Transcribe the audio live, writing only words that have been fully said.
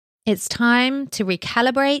It's time to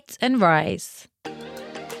recalibrate and rise.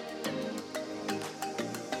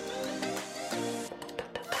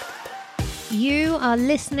 You are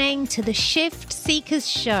listening to the Shift Seekers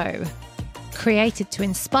Show, created to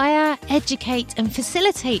inspire, educate, and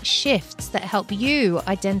facilitate shifts that help you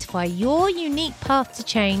identify your unique path to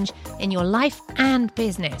change in your life and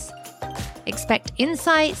business. Expect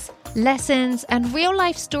insights, lessons, and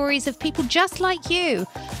real-life stories of people just like you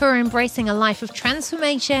who are embracing a life of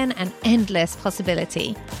transformation and endless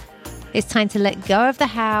possibility. It's time to let go of the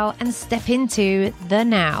how and step into the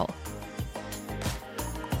now.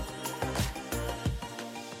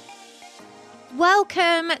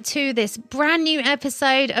 Welcome to this brand new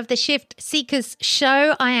episode of the Shift Seekers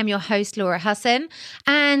Show. I am your host, Laura Husson,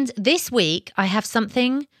 and this week I have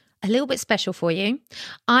something a little bit special for you.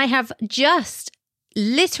 I have just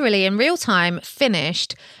literally in real time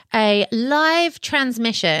finished a live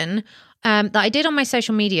transmission that I did on my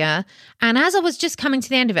social media. And as I was just coming to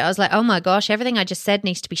the end of it, I was like, oh my gosh, everything I just said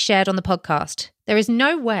needs to be shared on the podcast. There is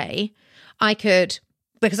no way I could,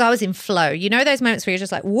 because I was in flow. You know those moments where you're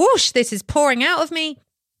just like, whoosh, this is pouring out of me.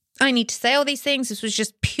 I need to say all these things. This was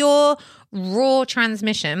just pure, raw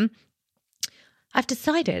transmission. I've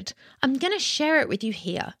decided I'm going to share it with you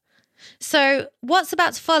here. So what's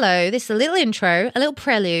about to follow, this is a little intro, a little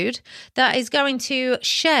prelude that is going to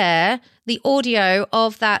share the audio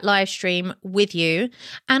of that live stream with you.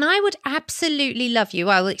 And I would absolutely love you.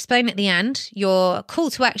 I will explain at the end. Your call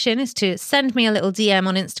to action is to send me a little DM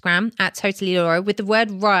on Instagram at TotallyLaura with the word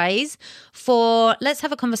rise for let's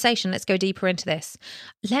have a conversation. Let's go deeper into this.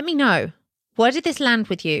 Let me know. Where did this land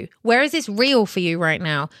with you? Where is this real for you right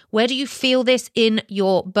now? Where do you feel this in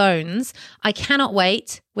your bones? I cannot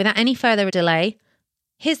wait. Without any further delay,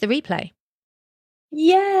 here's the replay.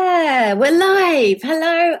 Yeah, we're live.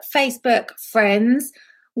 Hello, Facebook friends.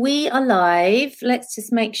 We are live. Let's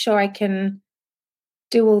just make sure I can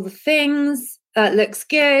do all the things. That looks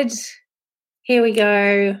good. Here we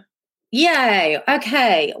go. Yay.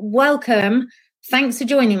 Okay, welcome. Thanks for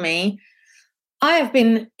joining me. I have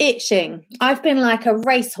been itching. I've been like a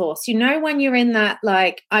racehorse. You know, when you're in that,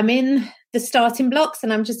 like, I'm in the starting blocks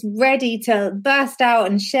and I'm just ready to burst out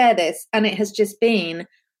and share this. And it has just been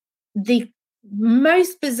the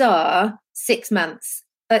most bizarre 6 months,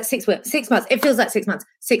 6 weeks, 6 months. It feels like 6 months,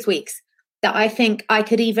 6 weeks that I think I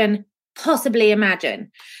could even possibly imagine.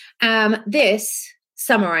 This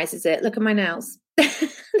summarizes it. Look at my nails.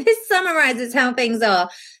 This summarizes how things are.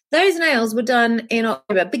 Those nails were done in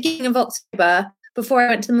October, beginning of October, before I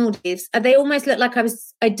went to the Maldives. They almost look like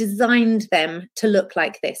I designed them to look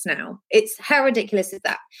like this now. It's how ridiculous is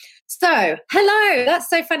that? So, hello. That's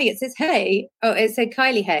so funny. It says, hey. Oh, it said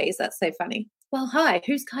Kylie Hayes. That's so funny. Well, hi.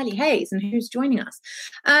 Who's Kylie Hayes and who's joining us?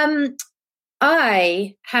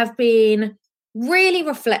 I have been really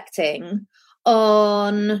reflecting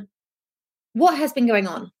on what has been going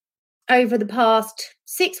on over the past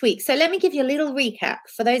 6 weeks. So let me give you a little recap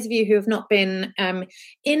for those of you who have not been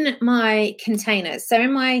in my containers. So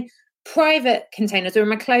in my private containers or in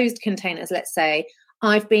my closed containers, let's say,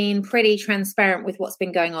 I've been pretty transparent with what's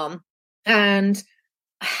been going on. And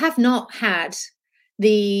I have not had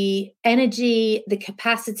the energy, the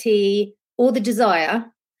capacity, or the desire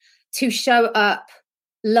to show up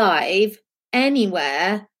live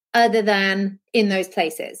anywhere other than in those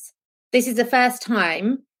places. This is the first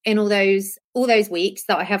time in all those weeks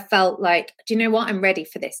that I have felt like, do you know what? I'm ready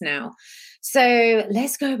for this now. So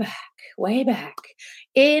let's go back, way back.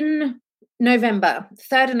 In November,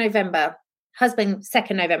 3rd of November, husband,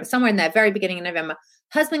 2nd November, somewhere in there, very beginning of November,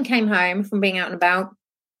 husband came home from being out and about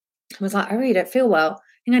and was like, I really don't feel well.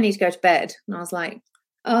 I think I need to go to bed. And I was like,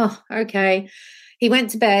 oh, okay. He went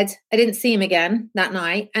to bed. I didn't see him again that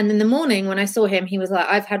night. And in the morning when I saw him, he was like,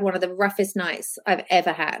 I've had one of the roughest nights I've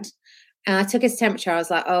ever had. And I took his temperature. I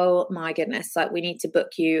was like, oh my goodness, like we need to book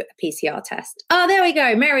you a PCR test. Oh, there we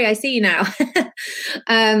go. Mary, I see you now.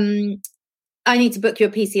 I need to book you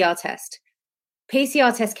a PCR test.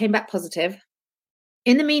 PCR test came back positive.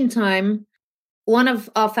 In the meantime, one of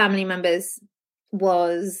our family members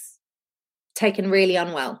was taken really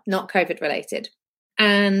unwell, not COVID related,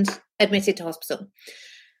 and admitted to hospital.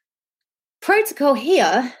 Protocol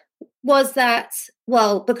here was that,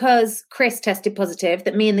 well, because Chris tested positive,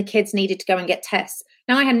 that me and the kids needed to go and get tests.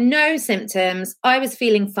 Now, I had no symptoms. I was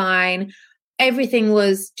feeling fine. Everything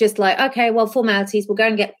was just like, okay, well, formalities, we'll go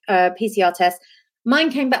and get a PCR test. Mine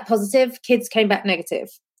came back positive. Kids came back negative.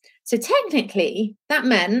 So technically, that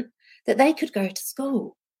meant that they could go to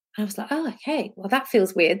school. I was like, oh, okay, well, that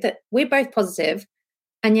feels weird that we're both positive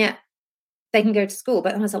and yet they can go to school.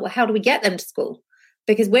 But I was like, well, how do we get them to school?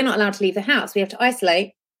 Because we're not allowed to leave the house. We have to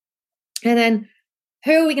isolate. And then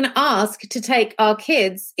who are we going to ask to take our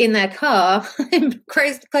kids in their car in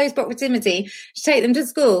close proximity to take them to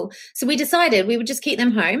school? So we decided we would just keep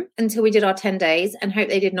them home until we did our 10 days and hope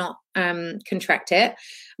they did not contract it.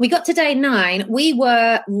 We got to day 9. We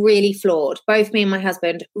were really flawed. Both me and my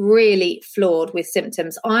husband really flawed with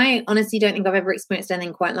symptoms. I honestly don't think I've ever experienced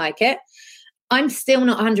anything quite like it. I'm still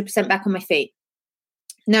not 100% back on my feet.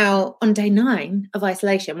 Now, on day 9 of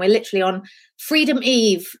isolation, we're literally on Freedom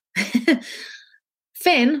Eve.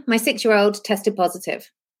 Finn, my 6-year-old, tested positive.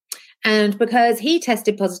 And because he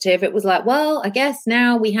tested positive, it was like, well, I guess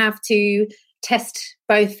now we have to test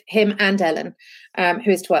both him and Ellen, who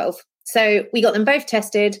is 12. So we got them both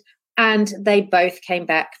tested and they both came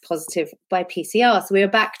back positive by PCR. So we were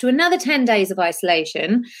back to another 10 days of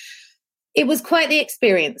isolation. It was quite the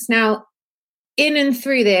experience. Now, in and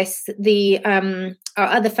through this, our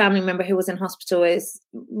other family member who was in hospital is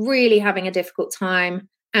really having a difficult time.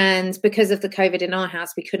 And because of the COVID in our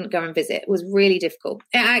house, we couldn't go and visit. It was really difficult.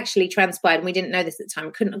 It actually transpired, and we didn't know this at the time.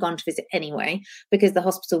 We couldn't have gone to visit anyway because the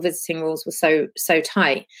hospital visiting rules were so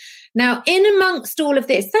tight. Now, in amongst all of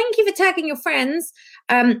this, thank you for tagging your friends.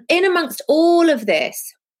 In amongst all of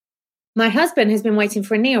this, my husband has been waiting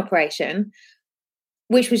for a knee operation,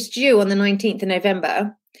 which was due on the 19th of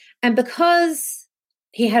November. And because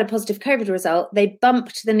he had a positive COVID result, they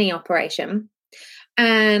bumped the knee operation.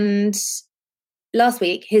 And last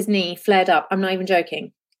week, his knee flared up. I'm not even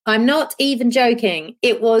joking.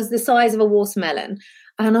 It was the size of a watermelon.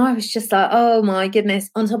 And I was just like, oh my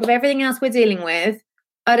goodness. On top of everything else we're dealing with,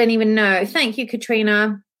 I don't even know. Thank you,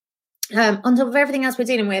 Katrina. On top of everything else we're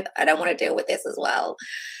dealing with, I don't want to deal with this as well.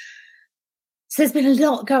 So there's been a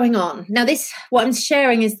lot going on. Now, what I'm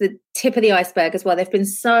sharing is the tip of the iceberg as well. There've been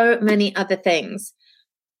so many other things.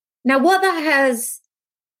 Now, what that has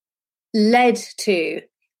led to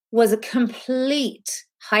was a complete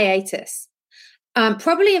hiatus,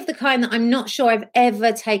 probably of the kind that I'm not sure I've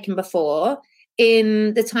ever taken before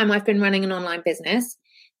in the time I've been running an online business.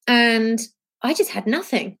 And I just had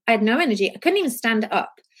nothing. I had no energy. I couldn't even stand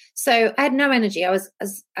up. So I had no energy. I was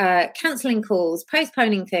cancelling calls,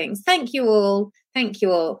 postponing things. Thank you all.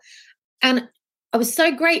 And I was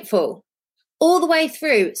so grateful all the way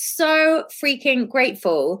through, so freaking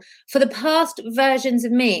grateful for the past versions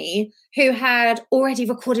of me who had already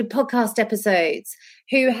recorded podcast episodes,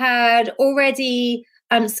 who had already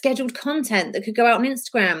scheduled content that could go out on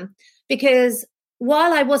Instagram. Because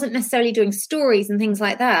while I wasn't necessarily doing stories and things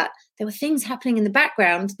like that, there were things happening in the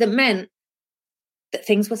background that meant that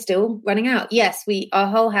things were still running out. Yes, our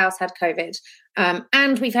whole house had COVID,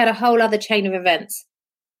 and we've had a whole other chain of events,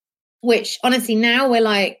 which honestly now we're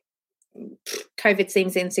like, COVID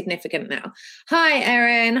seems insignificant now. Hi,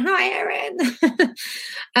 Erin.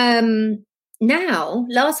 Now,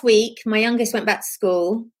 last week, my youngest went back to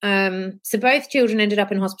school. So both children ended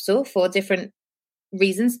up in hospital for different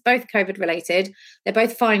reasons, both COVID related. They're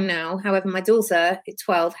both fine now. However, my daughter at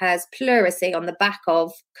 12 has pleurisy on the back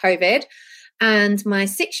of COVID. And my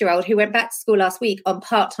 6-year-old, who went back to school last week on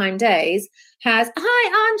part-time days, has,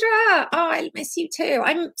 hi, Andra. Oh, I miss you too.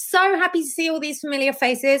 I'm so happy to see all these familiar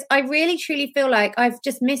faces. I really, truly feel like I've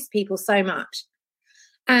just missed people so much.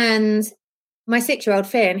 And my 6-year-old,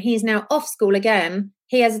 Finn, he's now off school again.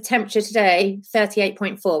 He has a temperature today,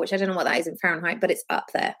 38.4, which I don't know what that is in Fahrenheit, but it's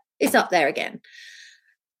up there. It's up there again.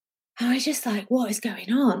 And I was just like, what is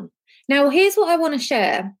going on? Now, here's what I want to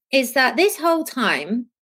share, is that this whole time,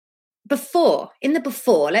 before March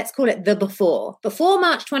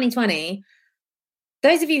 2020,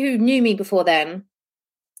 those of you who knew me before then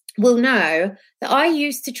will know that I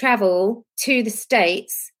used to travel to the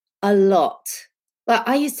States a lot. Like,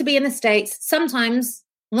 I used to be in the States sometimes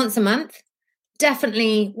once a month,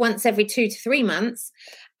 definitely once every 2 to 3 months.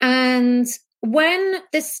 And when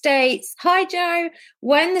the States, hi Joe,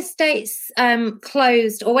 when the States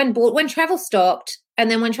closed, or when travel stopped,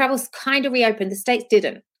 and then when travel kind of reopened, the States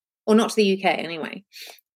didn't. Or not to the UK anyway.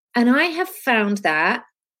 And I have found that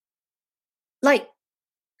like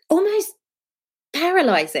almost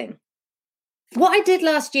paralyzing. What I did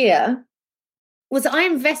last year was I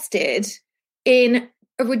invested in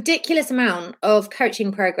a ridiculous amount of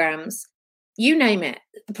coaching programs, you name it,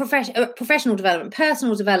 professional development,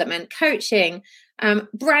 personal development, coaching,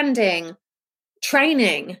 branding,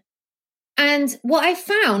 training. And what I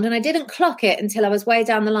found, and I didn't clock it until I was way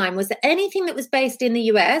down the line, was that anything that was based in the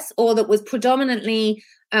US or that was predominantly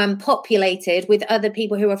populated with other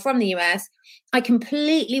people who are from the US, I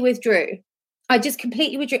completely withdrew. I just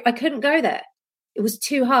completely withdrew. I couldn't go there. It was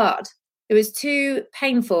too hard. It was too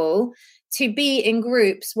painful to be in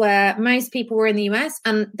groups where most people were in the US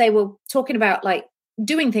and they were talking about like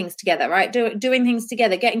doing things together, right? Doing things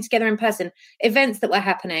together, getting together in person, events that were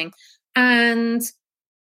happening. And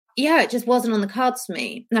yeah, it just wasn't on the cards for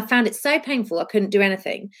me. And I found it so painful, I couldn't do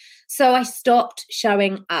anything. So I stopped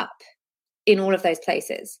showing up in all of those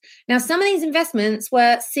places. Now, some of these investments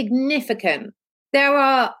were significant.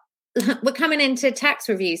 We're coming into tax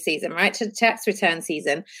review season, right? To tax return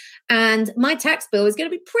season. And my tax bill is going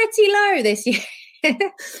to be pretty low this year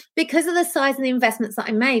because of the size of the investments that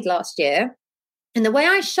I made last year. And the way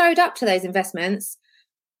I showed up to those investments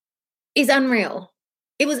is unreal.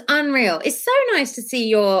 It was unreal. It's so nice to see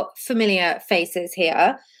your familiar faces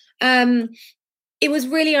here. It was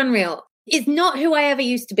really unreal. It's not who I ever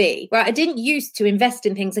used to be, right? I didn't used to invest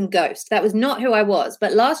in things and ghost. That was not who I was.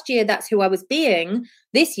 But last year, that's who I was being.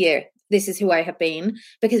 This year, this is who I have been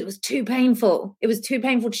because it was too painful. It was too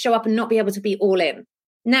painful to show up and not be able to be all in.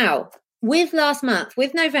 Now, with last month,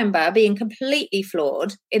 with November being completely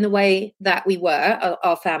flawed in the way that we were,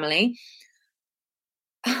 our family,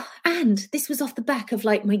 and this was off the back of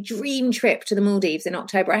like my dream trip to the Maldives in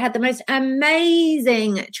October. I had the most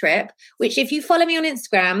amazing trip, which if you follow me on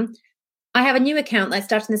Instagram, I have a new account that I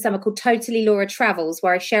started in the summer called Totally Laura Travels,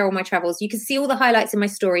 where I share all my travels. You can see all the highlights in my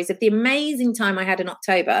stories of the amazing time I had in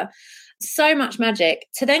October. So much magic.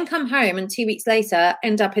 To then come home and 2 weeks later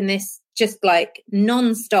end up in this just like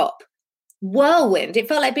non-stop whirlwind. It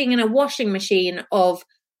felt like being in a washing machine of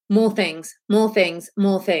more things, more things,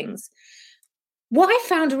 more things. What I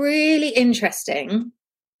found really interesting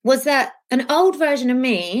was that an old version of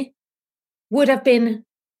me would have been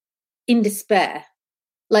in despair.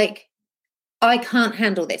 Like, I can't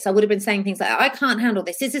handle this. I would have been saying things like, I can't handle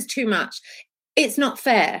this. This is too much. It's not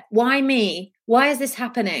fair. Why me? Why is this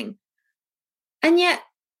happening? And yet,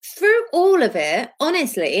 through all of it,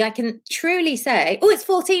 honestly, I can truly say, oh, it's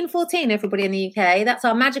 14:14, everybody in the UK. That's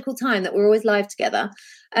our magical time that we're always live together.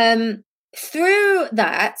 Through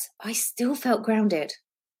that, I still felt grounded.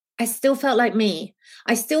 I still felt like me.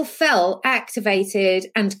 I still felt activated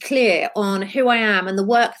and clear on who I am and the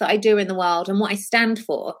work that I do in the world and what I stand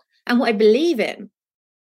for and what I believe in.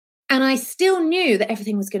 And I still knew that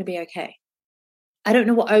everything was going to be okay. I don't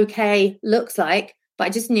know what okay looks like, but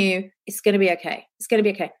I just knew it's going to be okay. It's going to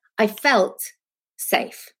be okay. I felt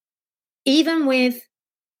safe. Even with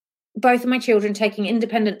both of my children taking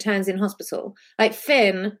independent turns in hospital. Like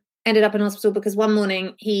Finn ended up in hospital because one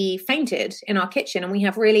morning he fainted in our kitchen and we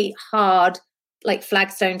have really hard, like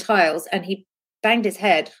flagstone tiles, and he banged his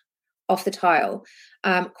head off the tile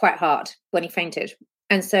quite hard when he fainted.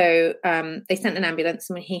 And so they sent an ambulance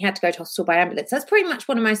and he had to go to hospital by ambulance. That's pretty much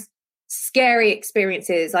one of the most scary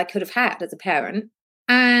experiences I could have had as a parent.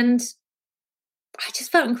 And I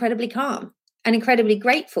just felt incredibly calm and incredibly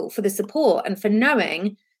grateful for the support and for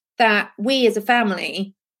knowing that we as a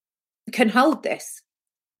family can hold this.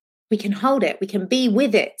 We can hold it. We can be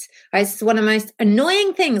with it. Right? It's one of the most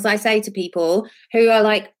annoying things I say to people who are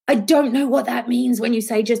like, I don't know what that means when you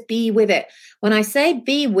say just be with it. When I say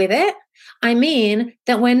be with it, I mean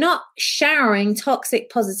that we're not showering toxic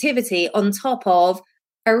positivity on top of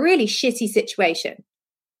a really shitty situation,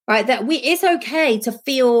 right? That it's okay to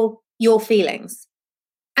feel your feelings.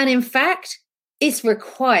 And in fact, it's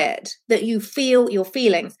required that you feel your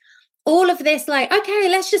feelings. All of this, like, okay,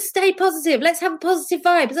 let's just stay positive. Let's have positive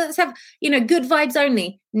vibes. Let's have, good vibes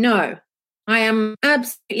only. No, I am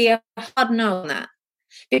absolutely a hard no on that.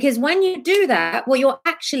 Because when you do that, what you're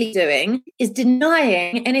actually doing is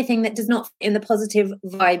denying anything that does not fit in the positive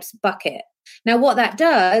vibes bucket. Now, what that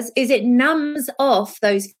does is it numbs off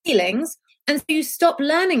those feelings. And so you stop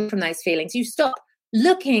learning from those feelings. You stop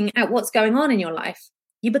looking at what's going on in your life.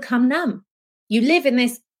 You become numb. You live in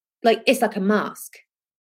this, like, it's like a mask.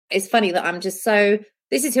 It's funny that I'm just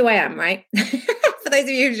this is who I am, right? For those of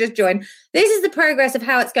you who just joined, this is the progress of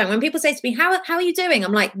how it's going. When people say to me, how are you doing?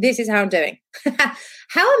 I'm like, this is how I'm doing.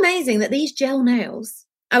 How amazing that these gel nails,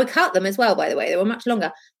 I would cut them as well, by the way. They were much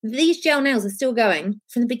longer. These gel nails are still going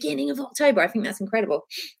from the beginning of October. I think that's incredible.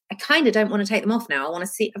 I kind of don't want to take them off now. I want to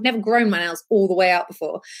see, I've never grown my nails all the way out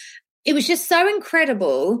before. It was just so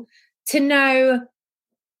incredible to know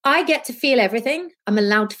I get to feel everything. I'm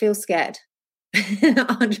allowed to feel scared.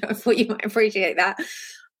 Andrew, I thought you might appreciate that.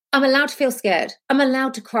 I'm allowed to feel scared. I'm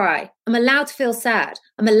allowed to cry. I'm allowed to feel sad.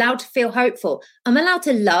 I'm allowed to feel hopeful. I'm allowed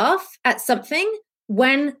to laugh at something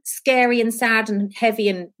when scary and sad and heavy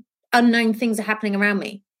and unknown things are happening around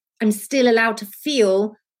me. I'm still allowed to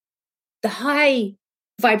feel the high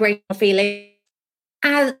vibrational feeling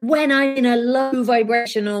as when I'm in a low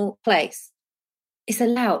vibrational place. It's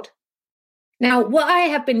allowed. Now, what I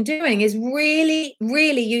have been doing is really,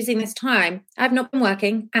 really using this time. I've not been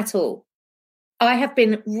working at all. I have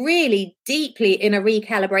been really deeply in a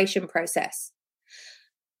recalibration process.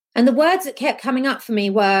 And the words that kept coming up for me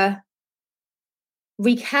were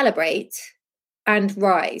recalibrate and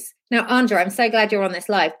rise. Now, Andra, I'm so glad you're on this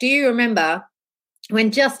live. Do you remember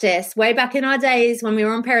when Justice, way back in our days when we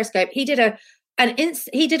were on Periscope, he did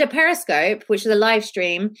a Periscope, which is a live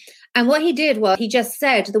stream. And what he did was he just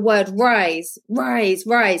said the word rise, rise,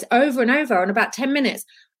 rise over and over in about 10 minutes.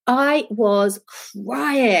 I was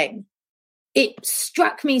crying. It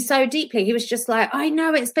struck me so deeply. He was just like, I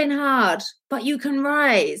know it's been hard, but you can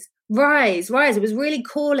rise, rise, rise. It was really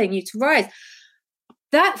calling you to rise.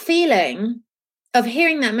 That feeling of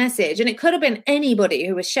hearing that message, and it could have been anybody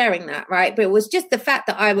who was sharing that, right? But it was just the fact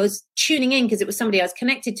that I was tuning in because it was somebody I was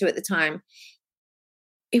connected to at the time.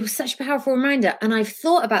 It was such a powerful reminder. And I've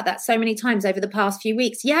thought about that so many times over the past few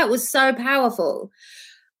weeks. Yeah, it was so powerful.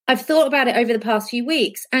 I've thought about it over the past few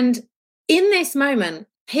weeks. And in this moment,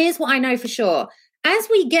 here's what I know for sure. As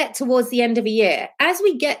we get towards the end of a year, as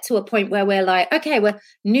we get to a point where we're like, okay, well,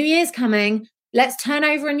 New Year's coming, let's turn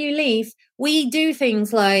over a new leaf. We do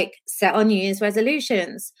things like set our New Year's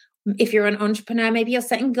resolutions. If you're an entrepreneur, maybe you're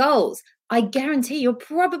setting goals. I guarantee you're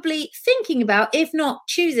probably thinking about, if not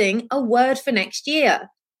choosing, a word for next year.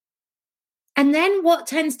 And then what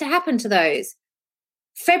tends to happen to those?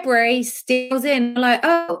 February steals in, like,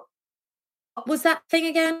 oh, what was that thing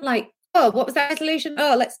again? Like, oh, what was that resolution?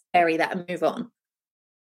 Oh, let's bury that and move on.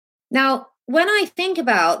 Now, when I think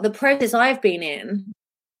about the process I've been in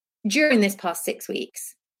during this past 6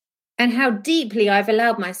 weeks and how deeply I've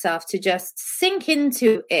allowed myself to just sink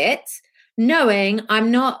into it, knowing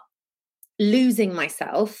I'm not losing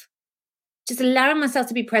myself, just allowing myself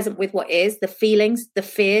to be present with what is, the feelings, the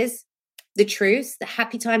fears, the truths, the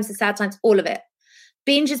happy times, the sad times, all of it.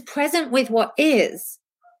 Being just present with what is.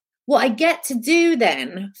 What I get to do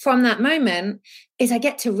then from that moment is I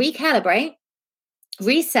get to recalibrate,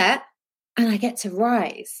 reset, and I get to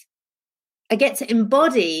rise. I get to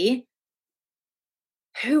embody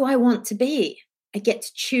who I want to be. I get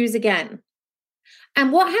to choose again.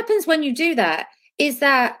 And what happens when you do that is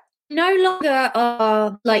that no longer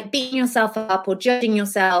are like beating yourself up or judging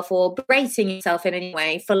yourself or berating yourself in any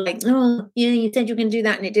way for like, oh, yeah, you said you were going to do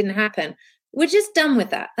that and it didn't happen. We're just done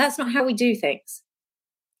with that. That's not how we do things.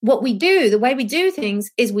 What we do, the way we do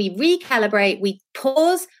things is we recalibrate, we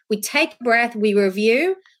pause, we take a breath, we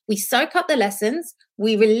review, we soak up the lessons,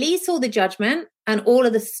 we release all the judgment and all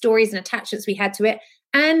of the stories and attachments we had to it,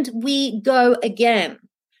 and we go again.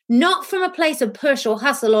 Not from a place of push or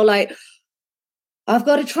hustle or like, I've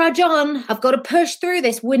got to trudge on, I've got to push through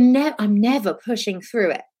this. I'm never pushing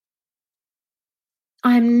through it.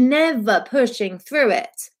 I'm never pushing through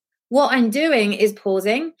it. What I'm doing is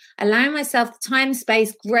pausing, allowing myself the time,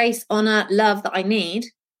 space, grace, honor, love that I need,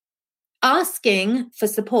 asking for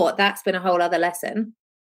support. That's been a whole other lesson.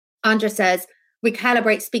 Andra says,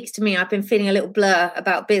 recalibrate speaks to me. I've been feeling a little blur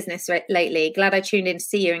about business lately. Glad I tuned in to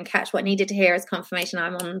see you and catch what I needed to hear as confirmation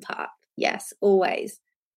I'm on path. Yes, always.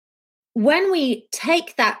 When we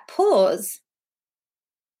take that pause,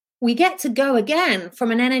 we get to go again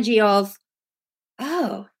from an energy of,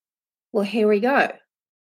 oh, well, here we go.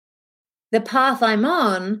 The path I'm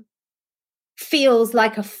on feels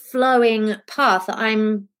like a flowing path that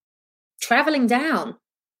I'm traveling down.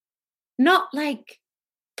 Not like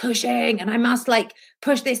pushing and I must like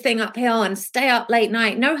push this thing uphill and stay up late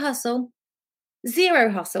night. No hustle. Zero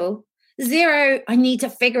hustle. Zero, I need to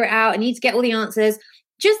figure it out. I need to get all the answers.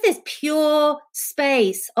 Just this pure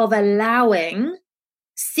space of allowing,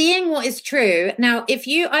 seeing what is true. Now,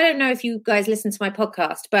 I don't know if you guys listen to my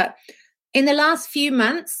podcast, but in the last few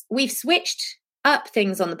months, we've switched up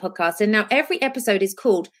things on the podcast. And now every episode is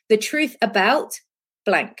called The Truth About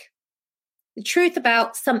Blank. The truth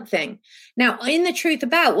about something. Now, in the truth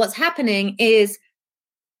about what's happening is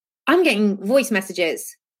I'm getting voice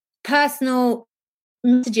messages, personal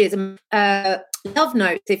messages, love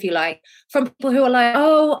notes, if you like, from people who are like,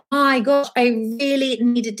 oh my gosh, I really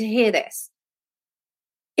needed to hear this.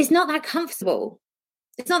 It's not that comfortable.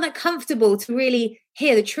 It's not that comfortable to really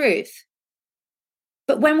hear the truth.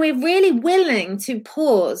 But when we're really willing to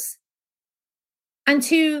pause and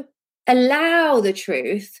to allow the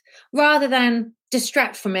truth rather than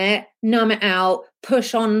distract from it, numb it out,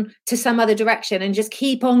 push on to some other direction and just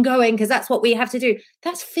keep on going because that's what we have to do.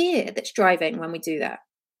 That's fear that's driving when we do that.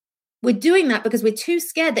 We're doing that because we're too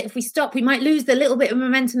scared that if we stop, we might lose the little bit of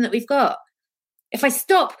momentum that we've got. If I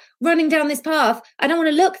stop running down this path, I don't want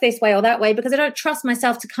to look this way or that way because I don't trust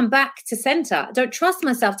myself to come back to center. I don't trust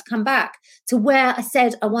myself to come back to where I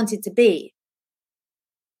said I wanted to be.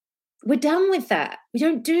 We're done with that. We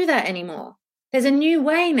don't do that anymore. There's a new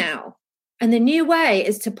way now. And the new way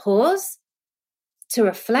is to pause, to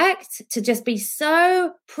reflect, to just be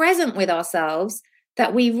so present with ourselves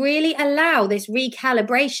that we really allow this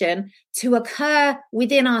recalibration to occur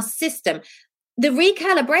within our system. The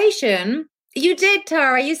recalibration, you did,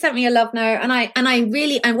 Tara, you sent me a love note, and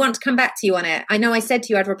I want to come back to you on it. I know I said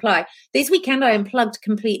to you I'd reply. This weekend I unplugged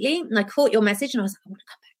completely, and I caught your message, and I was like, I want to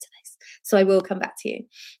come back to this. So I will come back to you.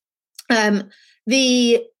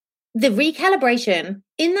 The recalibration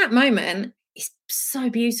in that moment is so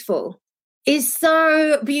beautiful. Is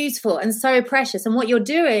so beautiful and so precious. And what you're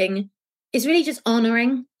doing is really just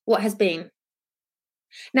honoring what has been.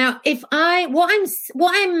 Now,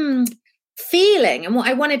 what I'm feeling and what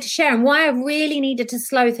I wanted to share and why I really needed to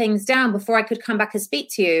slow things down before I could come back and speak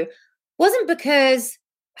to you wasn't because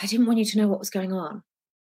I didn't want you to know what was going on.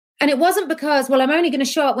 And it wasn't because, well, I'm only going to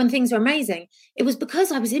show up when things are amazing. It was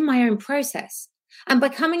because I was in my own process. And by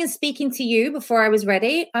coming and speaking to you before I was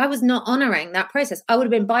ready, I was not honoring that process. I would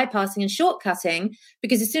have been bypassing and shortcutting,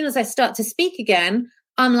 because as soon as I start to speak again,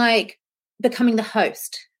 I'm like becoming the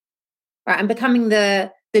host, right? I'm becoming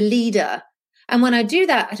the leader. And when I do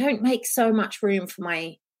that, I don't make so much room for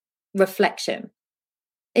my reflection.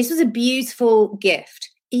 This was a beautiful gift,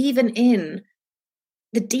 even in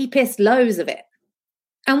the deepest lows of it.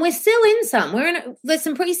 And we're still in some. There's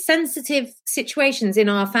some pretty sensitive situations in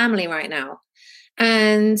our family right now.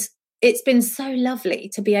 And it's been so lovely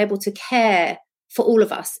to be able to care for all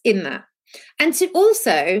of us in that. And to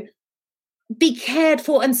also be cared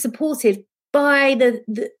for and supported by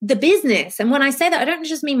the business. And when I say that, I don't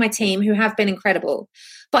just mean my team, who have been incredible,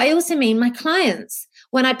 but I also mean my clients.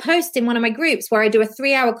 When I post in one of my groups where I do a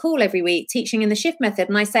 3-hour call every week teaching in the shift method,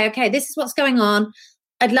 and I say, okay, this is what's going on.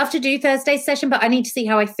 I'd love to do Thursday's session, but I need to see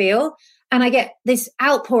how I feel. And I get this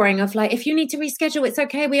outpouring of like, if you need to reschedule, it's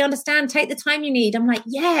okay. We understand. Take the time you need. I'm like,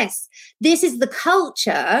 yes, this is the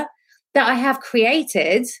culture that I have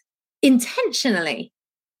created intentionally.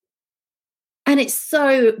 And it's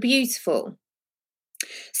so beautiful.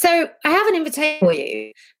 So I have an invitation for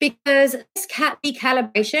you, because this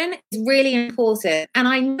recalibration is really important. And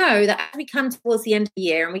I know that as we come towards the end of the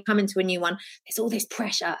year and we come into a new one, there's all this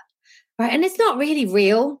pressure, right? And it's not really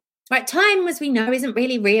real, right? Time, as we know, isn't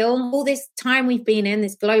really real. All this time we've been in,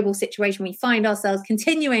 this global situation we find ourselves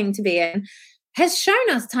continuing to be in, has shown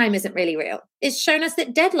us time isn't really real. It's shown us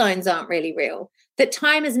that deadlines aren't really real, that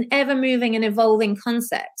time is an ever-moving and evolving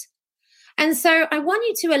concept. And so I want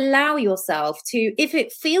you to allow yourself to, if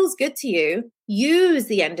it feels good to you, use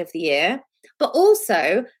the end of the year, but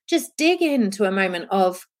also just dig into a moment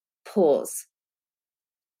of pause.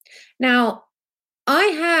 Now, I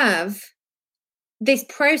have this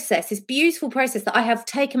process, this beautiful process that I have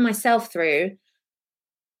taken myself through,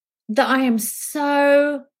 that I am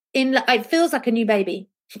so in. It feels like a new baby.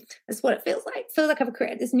 That's what it feels like. It feels like I've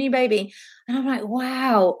created this new baby. And I'm like,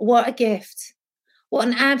 wow, what a gift. What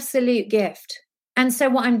an absolute gift. And so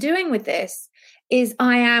what I'm doing with this is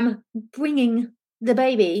I am bringing the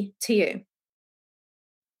baby to you.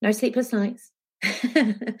 No sleepless nights,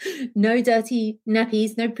 no dirty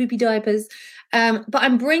nappies, no poopy diapers. But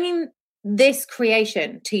I'm bringing this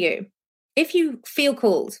creation to you. If you feel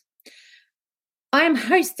called, I am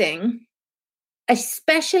hosting a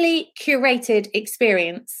specially curated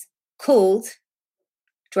experience called,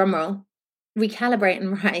 drumroll, Recalibrate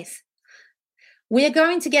and Rise. We are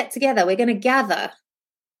going to get together. We're going to gather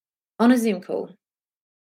on a Zoom call,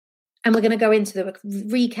 and we're going to go into the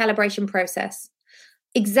recalibration process.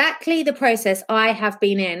 Exactly the process I have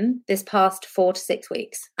been in this past 4 to 6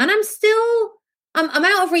 weeks. And I'm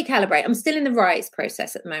out of recalibrate. I'm still in the rise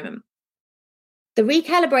process at the moment. The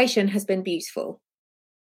recalibration has been beautiful.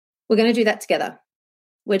 We're going to do that together.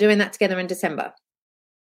 We're doing that together in December.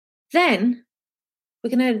 Then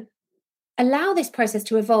we're going to allow this process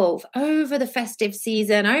to evolve over the festive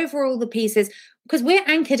season, over all the pieces, because we're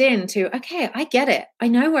anchored into, okay, I get it. I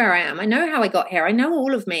know where I am. I know how I got here. I know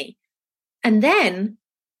all of me. And then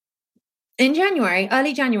in January,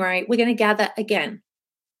 early January, we're going to gather again.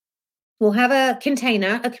 We'll have a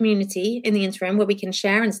container, a community in the interim where we can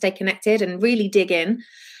share and stay connected and really dig in.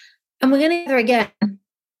 And we're going to gather again. And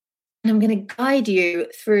I'm going to guide you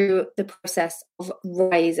through the process of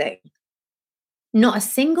rising. Not a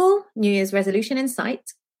single New Year's resolution in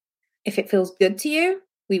sight. If it feels good to you,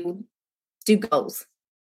 we will do goals.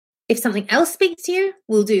 If something else speaks to you,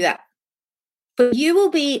 we'll do that. But you will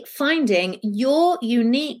be finding your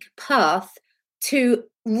unique path to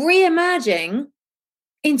re-emerging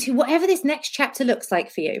into whatever this next chapter looks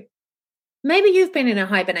like for you. Maybe you've been in a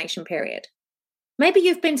hibernation period. Maybe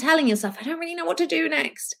you've been telling yourself, I don't really know what to do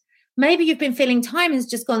next. Maybe you've been feeling time has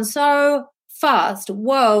just gone so fast.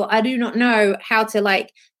 Whoa, I do not know how to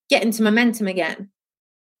get into momentum again.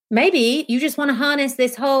 Maybe you just want to harness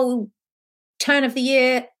this whole turn of the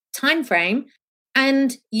year time frame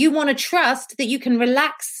and you want to trust that you can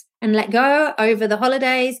relax and let go over the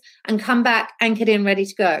holidays and come back anchored in, ready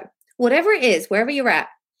to go. Whatever it is, wherever you're at,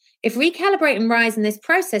 if recalibrate and rise in this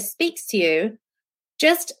process speaks to you,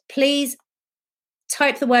 just please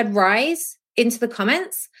type the word rise into the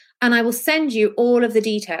comments and I will send you all of the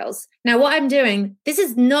details. Now, what I'm doing, this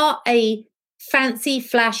is not a fancy,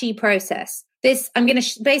 flashy process. This, I'm going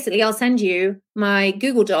to basically, I'll send you my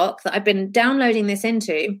Google Doc that I've been downloading this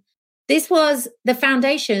into. This was the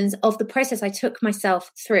foundations of the process I took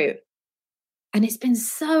myself through. And it's been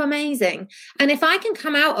so amazing. And if I can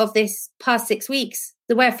come out of this past 6 weeks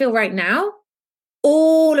the way I feel right now,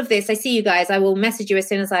 all of this, I see you guys, I will message you as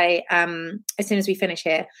soon as we finish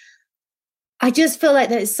here. I just feel like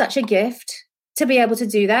that is such a gift to be able to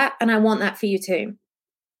do that. And I want that for you too.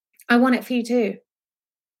 I want it for you too.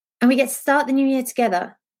 And we get to start the new year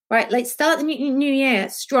together, right? Let's start the new year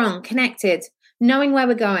strong, connected, knowing where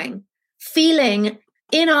we're going, feeling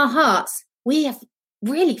in our hearts, we have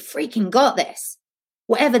really freaking got this,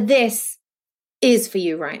 whatever this is for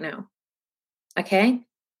you right now. Okay?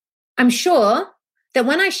 I'm sure that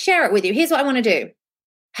when I share it with you, here's what I want to do. I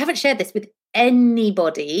haven't shared this with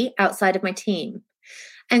anybody outside of my team.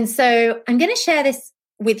 And so I'm going to share this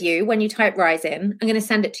with you when you type rise in. I'm going to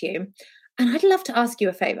send it to you. And I'd love to ask you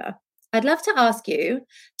a favor. I'd love to ask you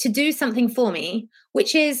to do something for me,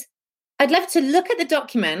 which is I'd love to look at the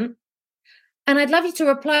document and I'd love you to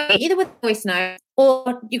reply either with a voice note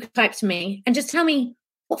or you could type to me and just tell me,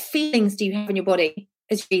 what feelings do you have in your body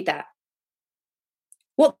as you read that?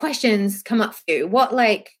 What questions come up for you? What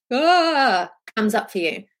comes up for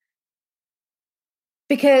you?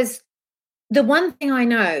 Because the one thing I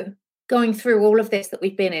know going through all of this that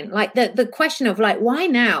we've been in, like the question of like, why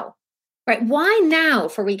now? Right? Why now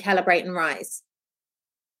for recalibrate and rise?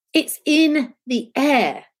 It's in the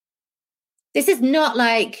air. This is not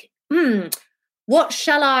like, what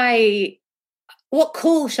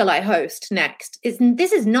call shall I host next?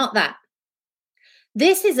 This is not that.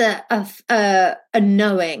 This is a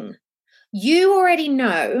knowing. You already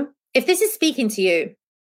know, if this is speaking to you,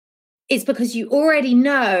 it's because you already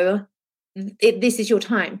know this is your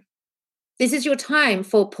time. This is your time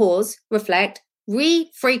for pause, reflect,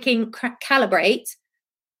 calibrate,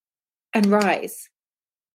 and rise.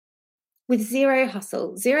 With zero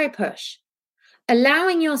hustle, zero push.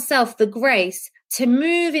 Allowing yourself the grace to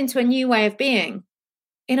move into a new way of being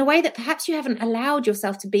in a way that perhaps you haven't allowed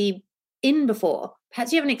yourself to be in before.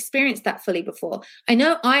 Perhaps you haven't experienced that fully before. I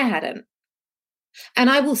know I hadn't. And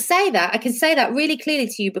I will say that, I can say that really clearly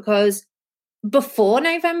to you because before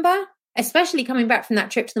November, especially coming back from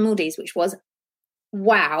that trip to the Maldives, which was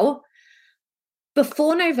wow.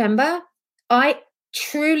 Before November, I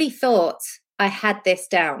truly thought I had this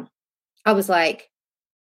down. I was like,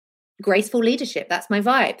 graceful leadership, that's my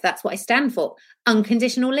vibe. That's what I stand for.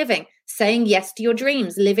 Unconditional living, saying yes to your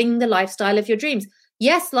dreams, living the lifestyle of your dreams.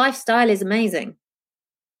 Yes, lifestyle is amazing.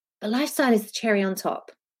 But lifestyle is the cherry on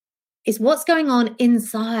top. It's what's going on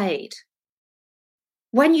inside.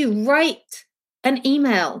 When you write an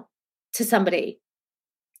email to somebody,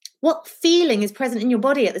 what feeling is present in your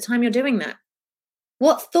body at the time you're doing that?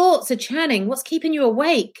 What thoughts are churning? What's keeping you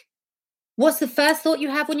awake? What's the first thought you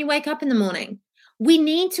have when you wake up in the morning? We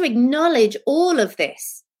need to acknowledge all of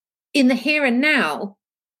this in the here and now.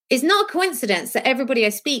 It's not a coincidence that everybody I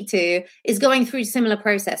speak to is going through a similar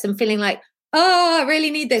process and feeling like, oh, I really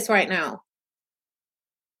need this right now.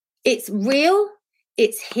 It's real,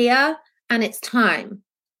 it's here, and it's time.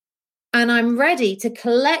 And I'm ready to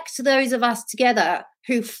collect those of us together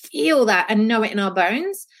who feel that and know it in our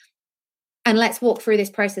bones. And let's walk through this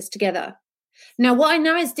process together. Now, what I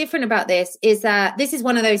know is different about this is that this is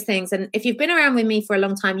one of those things. And if you've been around with me for a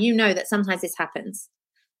long time, you know that sometimes this happens.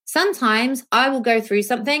 Sometimes I will go through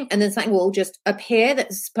something and then something will just appear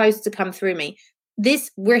that's supposed to come through me.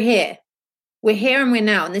 We're here. We're here and we're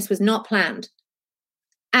now. And this was not planned.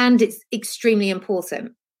 And it's extremely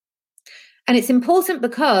important. And it's important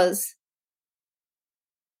because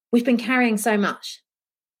we've been carrying so much.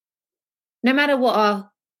 No matter what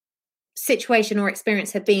our situation or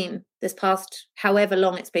experience have been this past however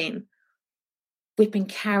long it's been, we've been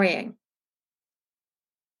carrying.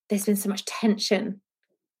 There's been so much tension.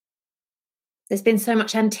 There's been so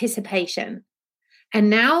much anticipation. And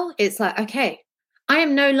now it's like, okay, I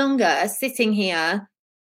am no longer sitting here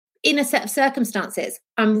in a set of circumstances.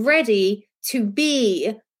 I'm ready to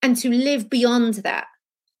be and to live beyond that.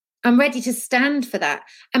 I'm ready to stand for that.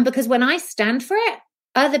 And because when I stand for it,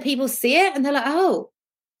 other people see it and they're like, oh,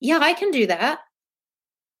 yeah, I can do that.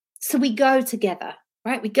 So we go together,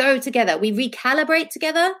 right? We go together. We recalibrate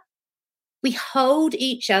together. We hold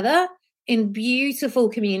each other in beautiful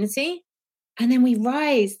community. and then we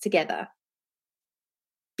rise together.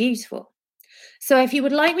 Beautiful. So if you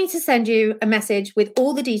would like me to send you a message with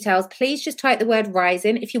all the details, please just type the word rise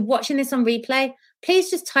in. If you're watching this on replay, please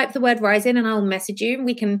just type the word rise in and I'll message you.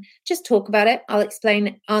 We can just talk about it. I'll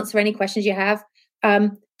explain, answer any questions you have.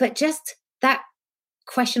 But just that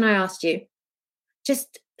question I asked you,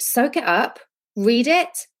 just soak it up, read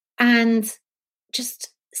it, and just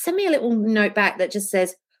send me a little note back that just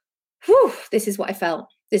says, whew, this is what I felt.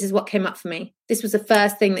 This is what came up for me. This was the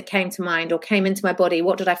first thing that came to mind or came into my body.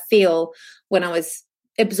 What did I feel when I was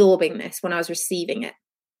absorbing this, when I was receiving it?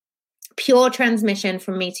 Pure transmission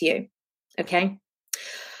from me to you. Okay.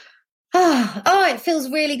 Oh, it feels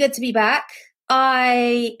really good to be back.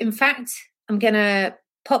 In fact, I'm going to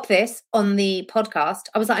pop this on the podcast.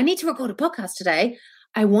 I was like, I need to record a podcast today.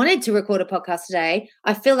 I wanted to record a podcast today.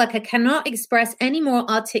 I feel like I cannot express in any more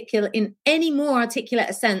articulate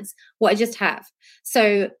a sense what I just have.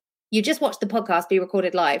 So you just watched the podcast be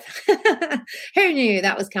recorded live. Who knew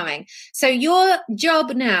that was coming? So your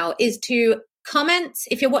job now is to comment.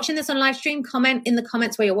 If you're watching this on live stream, comment in the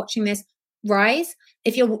comments where you're watching this, rise.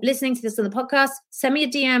 If you're listening to this on the podcast, send me a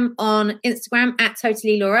DM on Instagram at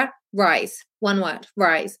Totally Laura, rise. One word,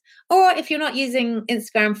 rise. Or if you're not using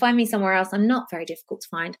Instagram, find me somewhere else. I'm not very difficult to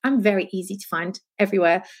find. I'm very easy to find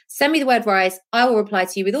everywhere. Send me the word rise. I will reply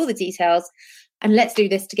to you with all the details and let's do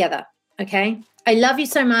this together. Okay. I love you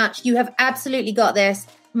so much. You have absolutely got this.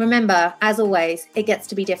 Remember, as always, it gets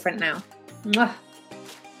to be different now. Mwah.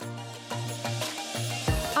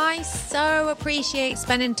 I so appreciate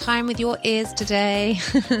spending time with your ears today.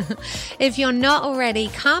 If you're not already,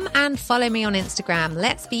 come and follow me on Instagram.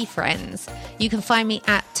 Let's be friends. You can find me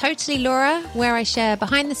at Totally Laura, where I share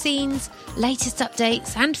behind the scenes, latest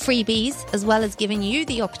updates and freebies, as well as giving you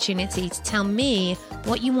the opportunity to tell me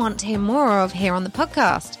what you want to hear more of here on the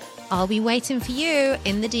podcast. I'll be waiting for you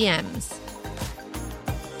in the DMs.